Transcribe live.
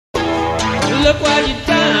look what you've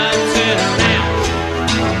done, turn around.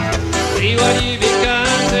 See what you become,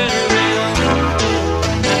 turn around.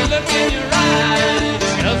 That look in your eyes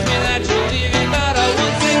tells me that you're leaving, but I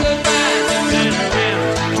won't say goodbye, so turn around.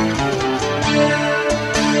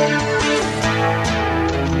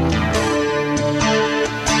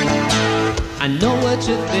 I know what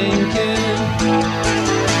you're thinking,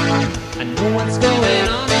 I know what's going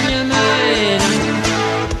on in your mind.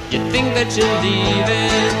 You think that you're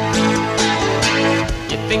leaving,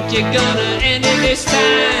 you think you're gonna end it this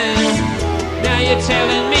time. Now you're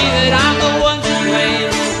telling me that I'm the one to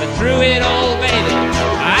blame, but through it all, baby,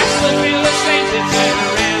 I still feel the same. To turn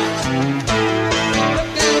around, look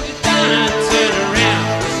what you've done, turn around.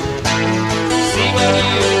 See what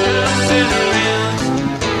you've done, turn around.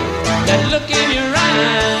 That look in your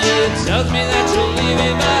eyes tells me that you're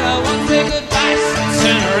leaving, but I won't say goodbye, so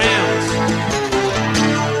turn around.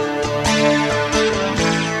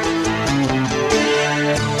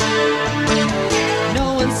 No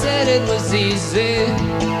one said it was easy,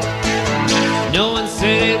 no one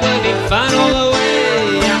said it would be fun all the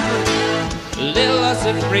way. A little loss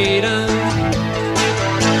of freedom,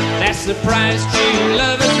 that's the price true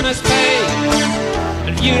lovers must pay.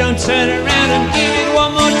 If you don't turn around and give it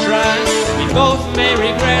one more try, we both may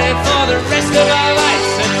regret it for the rest of our lives.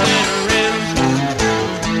 So turn around,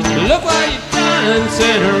 look what you've done,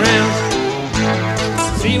 turn around.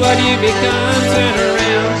 See what you become, turn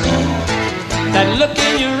around. That look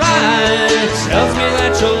in your eyes tells me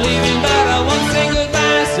that you're leaving, but I won't say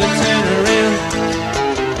goodbye, so turn around.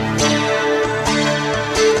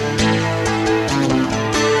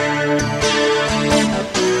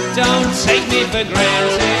 Don't take me for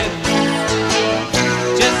granted,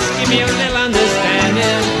 just give me a little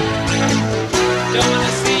understanding. Don't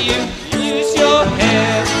wanna see you lose your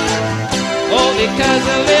head, all because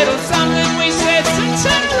a little something we said, so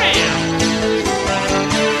turn around.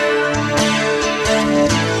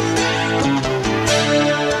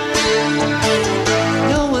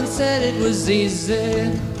 No one said it was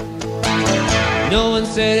easy, no one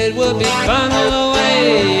said it would be fun all the way.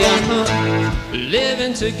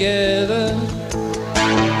 Living together,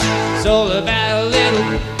 it's all about a little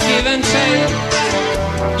give and take.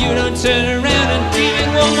 You don't turn around and give it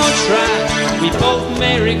one more try, we both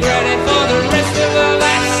may regret it for the rest of our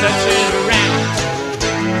lives. So turn around,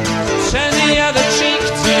 turn the other cheek,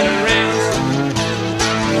 turn around.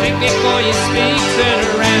 Think before you speak, turn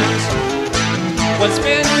around. Once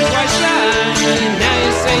been, twice shy, now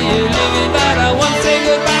you say you're leaving, but I won't say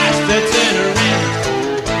goodbye, so turn around.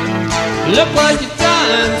 Look what you've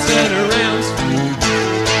done, turn around.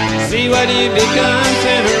 See what you've become,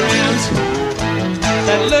 turn around.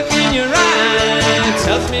 That look in your eye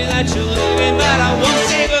tells me that you're leaving, but I won't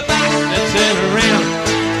say goodbye, so turn around.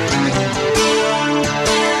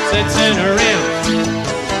 So turn around.